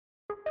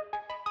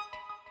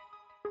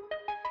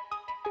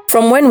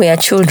From when we are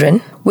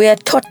children, we are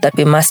taught that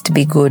we must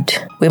be good.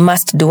 We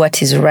must do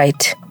what is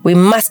right. We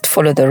must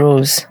follow the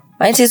rules.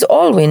 And it is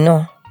all we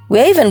know. We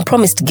are even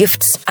promised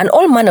gifts and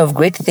all manner of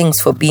great things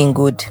for being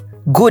good.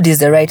 Good is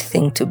the right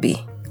thing to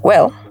be.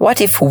 Well, what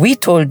if we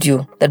told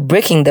you that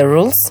breaking the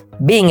rules,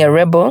 being a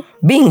rebel,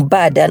 being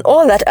bad, and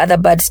all that other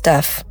bad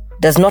stuff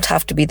does not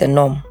have to be the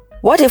norm?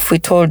 What if we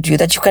told you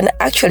that you can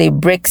actually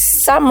break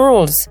some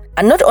rules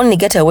and not only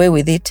get away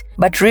with it,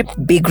 but reap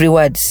big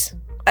rewards?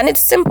 And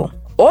it's simple.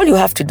 All you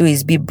have to do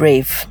is be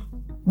brave.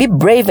 Be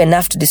brave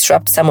enough to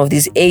disrupt some of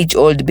these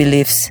age-old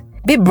beliefs.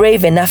 Be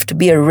brave enough to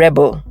be a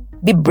rebel.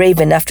 Be brave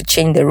enough to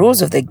change the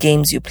rules of the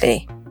games you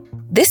play.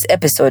 This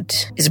episode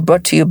is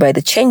brought to you by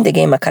the Change the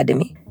Game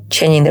Academy,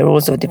 Changing the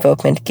Rules of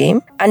Development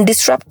Game, and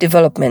Disrupt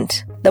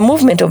Development, the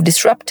movement of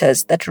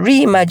disruptors that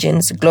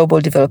reimagines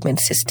global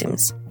development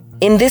systems.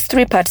 In this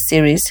 3-part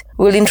series,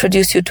 we'll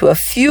introduce you to a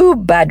few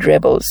bad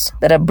rebels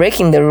that are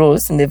breaking the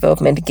rules in the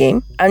development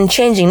game and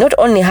changing not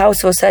only how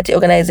society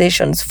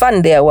organizations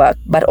fund their work,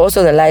 but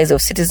also the lives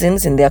of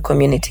citizens in their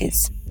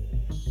communities.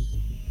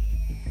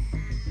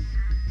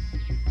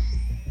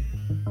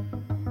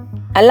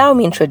 Allow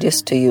me to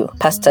introduce to you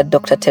Pastor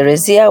Dr.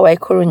 Teresia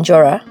Waikuru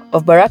Njora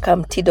of Baraka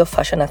Mtindo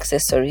Fashion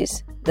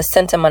Accessories, the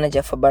Center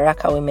Manager for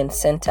Baraka Women's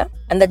Center,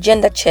 and the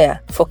Gender Chair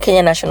for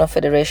Kenya National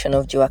Federation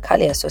of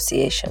Juakali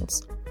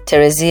Associations.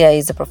 Teresia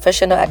is a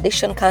professional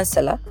addiction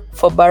counselor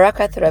for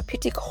Baraka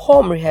Therapeutic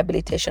Home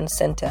Rehabilitation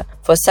Center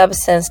for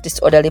substance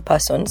disorderly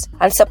persons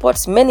and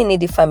supports many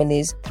needy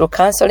families through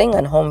counseling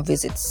and home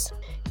visits.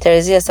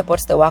 Teresia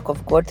supports the work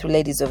of God through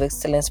Ladies of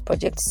Excellence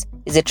projects,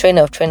 is a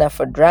trainer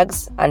for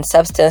drugs and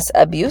substance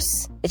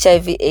abuse,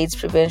 HIV/AIDS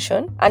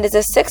prevention, and is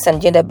a sex and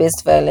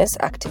gender-based violence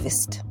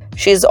activist.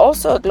 She is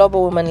also a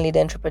global woman leader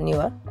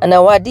entrepreneur, an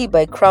awardee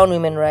by Crown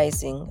Women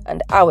Rising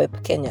and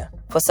AWEP Kenya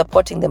for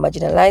supporting the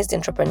marginalized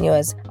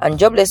entrepreneurs and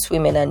jobless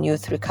women and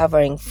youth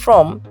recovering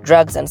from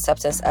drugs and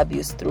substance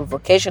abuse through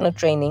vocational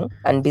training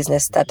and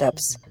business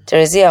startups.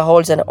 Teresia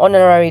holds an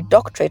honorary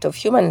doctorate of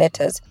human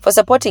letters for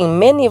supporting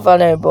many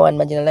vulnerable and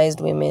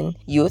marginalized women,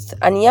 youth,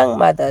 and young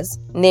mothers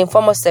in the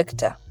informal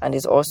sector, and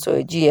is also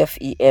a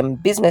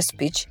GFEM business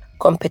pitch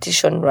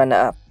competition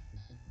runner-up.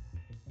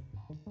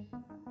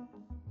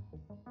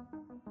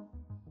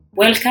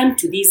 Welcome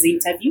to this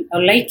interview. I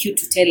would like you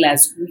to tell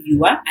us who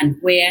you are and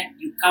where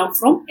you come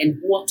from and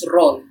what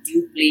role do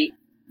you play.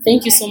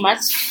 Thank you so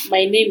much.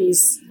 My name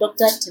is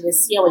Dr.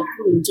 Teresia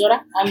Waikuru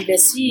Njora. I'm the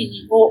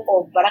CEO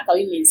of Baraka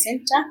Women's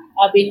Center.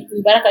 I've been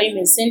in Baraka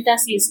Women's Center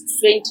since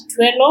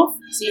 2012,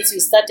 since we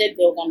started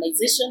the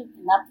organization,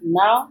 and up to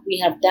now we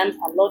have done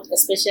a lot,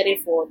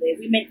 especially for the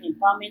women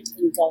empowerment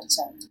and girl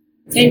child.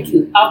 Thank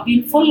you. I've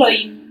been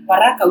following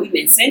Baraka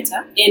Women's Center,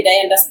 and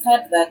I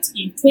understand that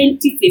in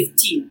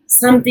 2015,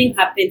 something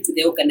happened to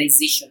the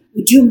organization.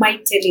 Would you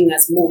mind telling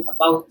us more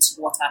about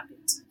what happened?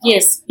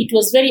 Yes, it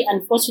was very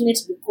unfortunate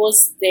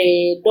because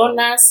the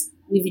donors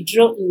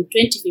withdrew in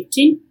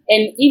 2015,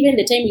 and even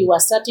the time we were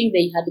starting,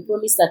 they had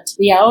promised that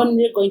they are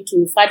only going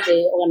to fund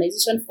the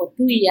organization for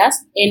 2 years,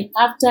 and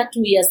after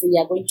 2 years, they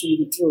are going to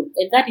withdraw.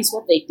 And that is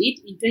what they did.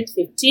 In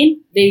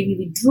 2015, they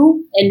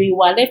withdrew, and we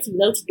were left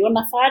without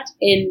donor fund,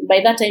 and by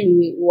that time,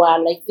 we were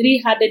like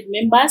 300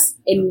 members,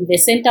 and the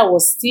center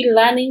was still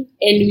running,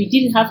 and we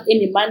didn't have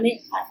any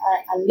money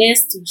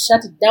unless to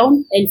shut it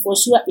down, and for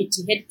sure, it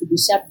had to be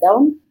shut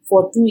down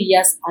for 2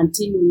 years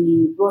until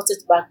we brought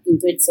it back in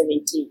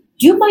 2017.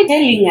 Do you mind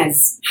telling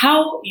us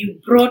how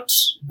you brought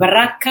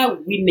Baraka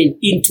Women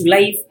into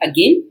life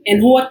again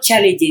and what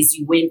challenges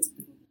you went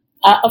through?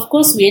 Of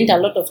course, we had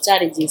a lot of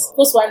challenges. Of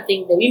course, one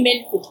thing, the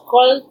women could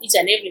call each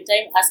and every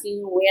time asking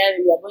where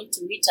we are going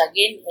to meet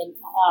again and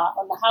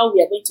on how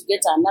we are going to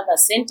get another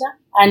center.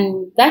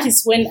 And that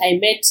is when I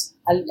met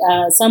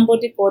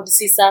somebody called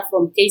Cesar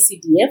from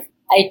KCDF.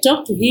 I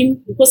talked to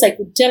him because I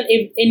could tell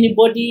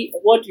anybody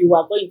what we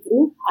were going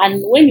through.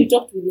 And when we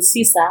talked with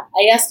Cesar,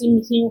 I asked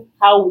him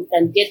how we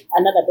can get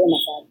another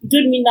donor fund. He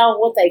told me now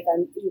what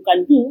you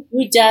can do.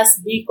 You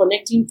just be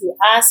connecting to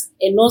us.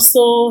 And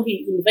also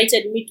he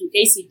invited me to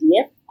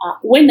KCDF.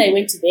 When I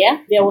went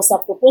there was a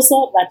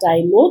proposal that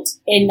I wrote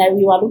and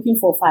we were looking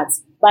for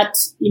funds. But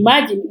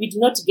imagine we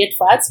did not get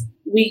funds.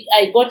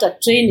 I got a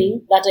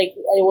training that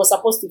I was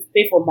supposed to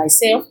pay for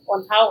myself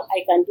on how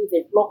I can do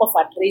the local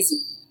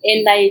fundraising.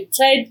 And I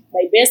tried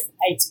my best.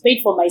 I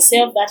paid for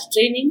myself that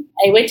training.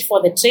 I went for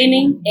the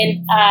training.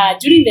 And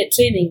during the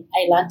training,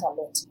 I learned a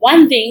lot.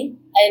 One thing,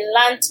 I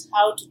learned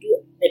how to do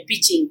the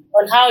pitching,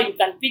 on how you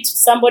can pitch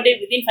somebody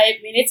within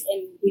 5 minutes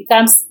and he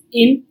comes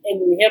in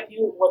and will help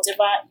you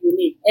whatever you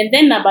need. And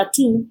then number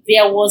 2,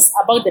 there was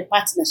about the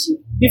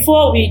partnership.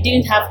 Before, we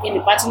didn't have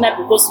any partner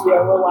because we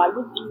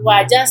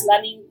were just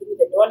learning through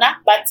the donor.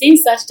 But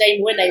since that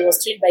time when I was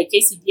trained by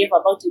KCDF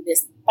about the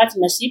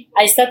partnership,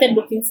 I started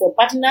looking for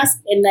partners,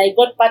 and I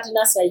got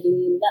partners like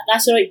the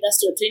National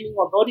Industrial Training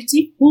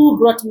Authority, who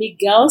brought me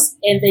girls,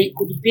 and they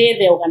could pay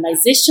the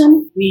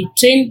organization. We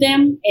trained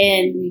them,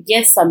 and we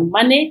get some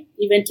money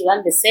even to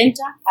run the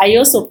center. I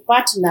also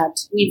partnered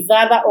with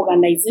other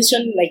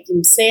organizations like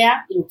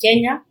IMSEA in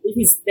Kenya, which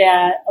is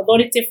the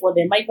authority for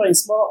the micro and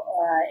small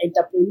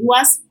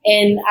entrepreneurs.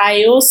 And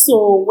I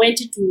also went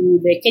to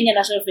the Kenya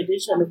National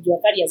Federation of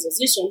Juakali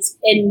Associations,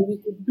 and we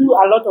could do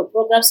a lot of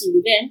programs with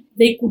them.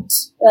 They could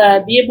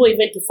be able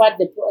even to fund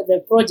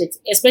the project,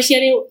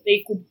 especially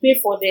they could pay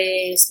for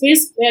the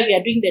space where we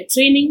are doing the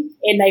training,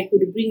 and I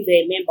could bring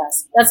the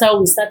members. That's how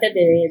we started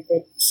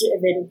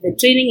the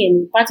training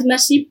and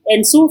partnership.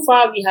 And so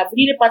far, we have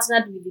really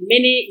partnered with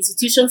many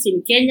institutions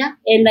in Kenya.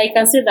 And I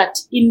can say that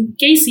in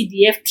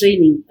KCDF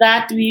training,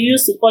 that we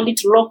used to call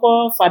it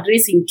local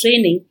fundraising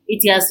training,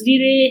 it has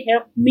really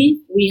helped me.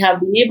 We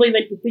have been able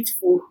even to pitch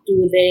to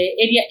the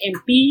area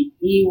MP.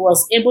 He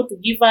was able to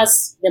give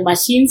us the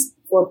machines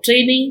for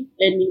training,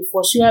 and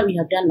for sure we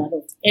have done a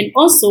lot. And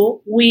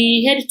also,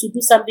 we had to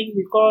do something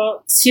we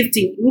call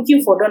shifting,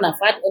 looking for donor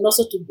fund, and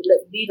also to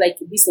be like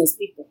business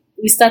people.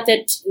 We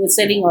started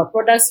selling our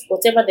products,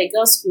 whatever the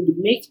girls could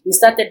make, we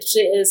started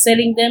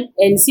selling them.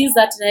 And since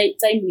that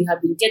time, we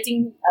have been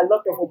getting a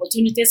lot of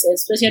opportunities,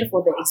 especially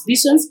for the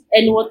exhibitions.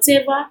 And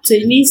whatever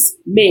trainees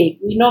make,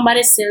 we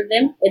normally sell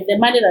them. And the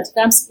money that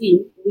comes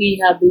in, we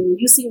have been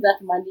using that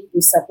money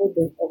to support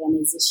the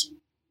organization.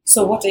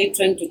 So what are you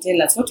trying to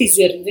tell us? What is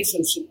your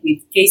relationship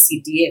with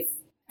KCDF?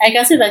 I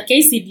can say that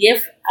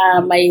KCDF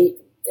are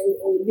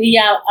they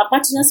are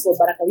partners for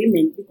Baraka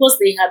Women, because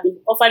they have been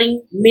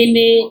offering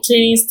many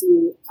trainings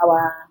to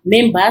our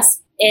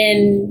members.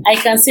 And I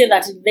can say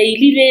that they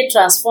really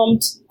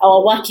transformed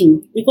our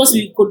working, because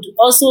we could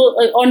also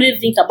only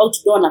think about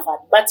donor fund.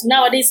 But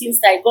nowadays, since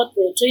I got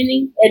the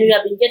training, and we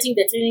have been getting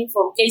the training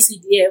from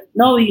KCDF,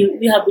 now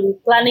we have been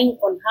planning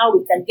on how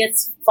we can get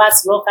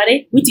funds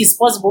locally, which is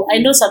possible. I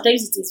know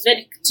sometimes it is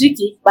very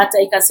tricky, but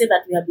I can say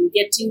that we have been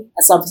getting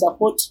some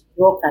support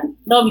locally.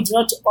 Now we do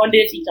not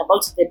only think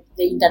about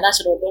the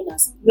international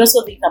donors. We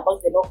also think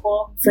about the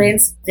local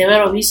friends, the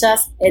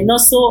well-wishers, and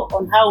also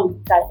on how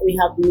we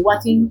have been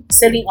working,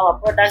 selling our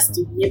products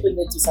to be able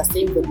to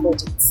sustain the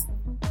projects.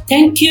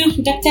 Thank you,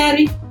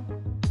 Daktari.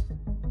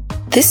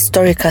 This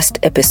Storycast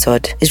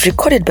episode is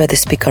recorded by the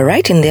speaker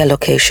right in their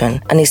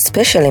location and is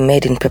specially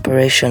made in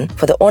preparation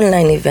for the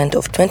online event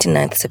of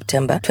 29th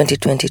September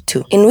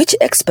 2022, in which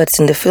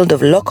experts in the field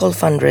of local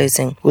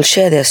fundraising will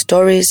share their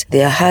stories,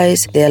 their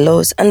highs, their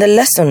lows, and the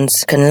lessons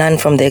can learn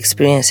from their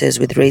experiences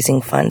with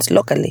raising funds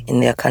locally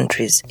in their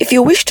countries. If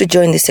you wish to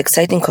join this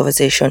exciting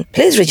conversation,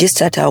 please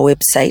register at our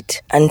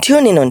website and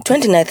tune in on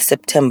 29th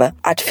September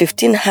at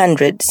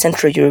 1500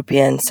 Central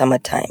European Summer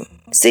Time.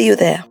 See you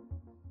there.